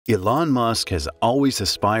Elon Musk has always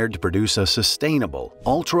aspired to produce a sustainable,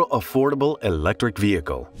 ultra-affordable electric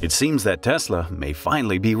vehicle. It seems that Tesla may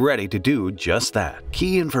finally be ready to do just that.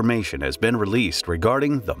 Key information has been released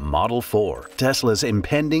regarding the Model 4, Tesla's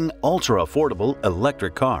impending ultra-affordable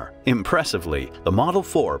electric car. Impressively, the Model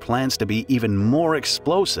 4 plans to be even more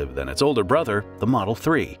explosive than its older brother, the Model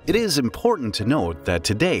 3. It is important to note that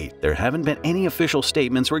to date, there haven't been any official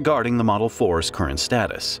statements regarding the Model 4's current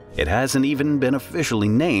status. It hasn't even been officially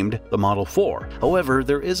named the Model 4. However,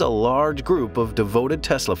 there is a large group of devoted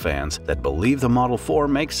Tesla fans that believe the Model 4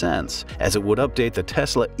 makes sense, as it would update the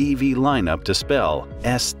Tesla EV lineup to spell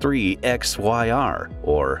S3XYR,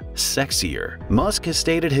 or sexier. Musk has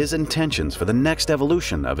stated his intentions for the next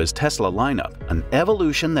evolution of his Tesla lineup, an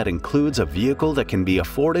evolution that includes a vehicle that can be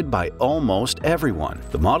afforded by almost everyone.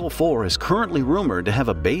 The Model 4 is currently rumored to have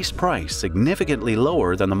a base price significantly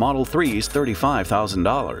lower than the Model 3's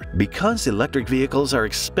 $35,000. Because electric vehicles are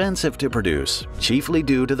expensive to produce, chiefly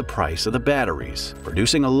due to the price of the batteries,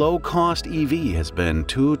 producing a low-cost EV has been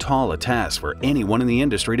too tall a task for anyone in the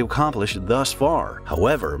industry to accomplish thus far.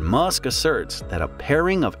 However, Musk asserts that a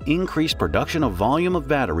pairing of increased production of volume of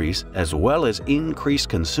batteries as well as increased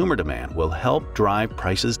consumer demand will help drive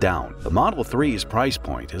prices down. The Model 3's price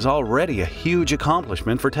point is already a huge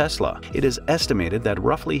accomplishment for Tesla. It is estimated that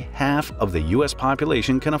roughly half of the US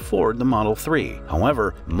population can afford the Model 3.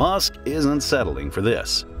 However, Musk isn't settling for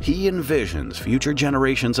this. He envisions future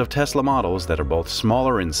generations of Tesla models that are both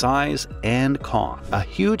smaller in size and cost. A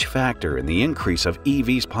huge factor in the increase of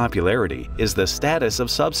EVs' popularity is the status of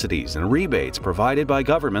subsidies and rebates provided by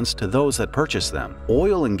governments to those that purchase them.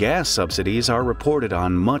 Oil and gas subsidies are reported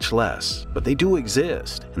on much less, but they do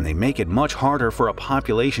exist, and they make it much harder for a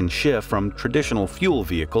population shift from traditional fuel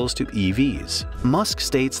vehicles to EVs. Musk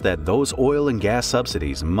states that those oil and gas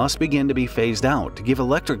subsidies must begin to be phased out to give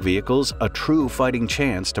electric vehicles a true fighting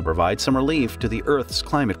chance to provide some relief to the Earth's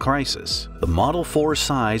climate crisis. The Model 4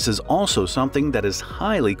 size is also something that is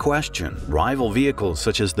highly questioned. Rival vehicles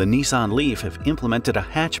such as the Nissan Leaf have implemented a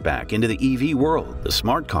hatchback into the EV world. The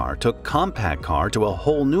smart car took compact car to a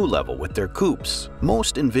whole new level with their coupes.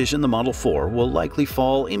 Most envision the Model 4 will likely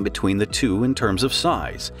fall in between the two in terms of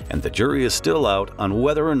size, and the jury is still out on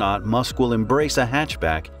whether or not Musk will embrace a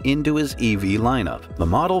hatchback into his EV lineup. The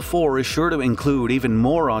Model 4 is sure to include even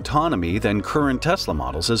more autonomy than current Tesla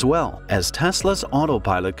models as well. As Tesla's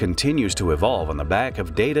autopilot continues to evolve on the back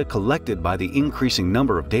of data collected by the increasing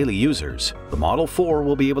number of daily users, the Model 4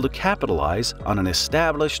 will be able to capitalize on an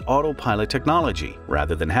established autopilot technology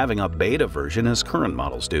rather than having a beta version as current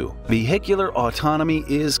models do. Vehicular autonomy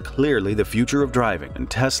is clearly the future of driving, and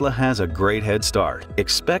Tesla has a great head start.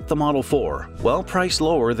 Expect the Model 4, while priced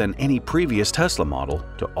lower than any previous Tesla model,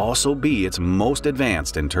 to also be its most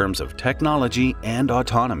advanced in terms of technology and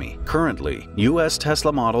autonomy. Currently, US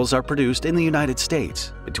Tesla models are produced in the United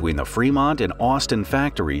States. Between the Fremont and Austin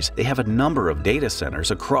factories, they have a number of data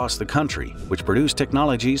centers across the country, which produce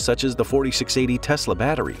technologies such as the 4680 Tesla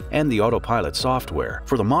battery and the autopilot software.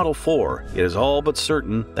 For the Model 4, it is all but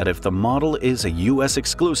certain that if the model is a US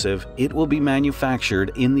exclusive, it will be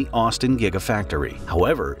manufactured in the Austin Giga Factory.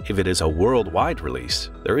 However, if it is a worldwide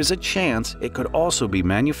release, there is a chance it could also be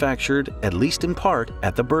manufactured, at least in part,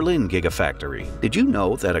 at the Berlin Giga Factory. Did you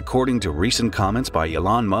know that according to recent comments by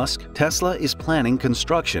Elon Musk, Tesla is planning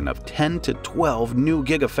construction of 10 to 12 new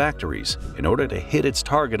Gigafactories in order to hit its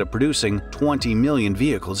target of producing 20 million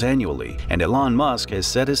vehicles annually, and Elon Musk has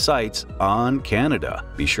set his sights on Canada.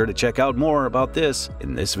 Be sure to check out more about this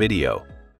in this video.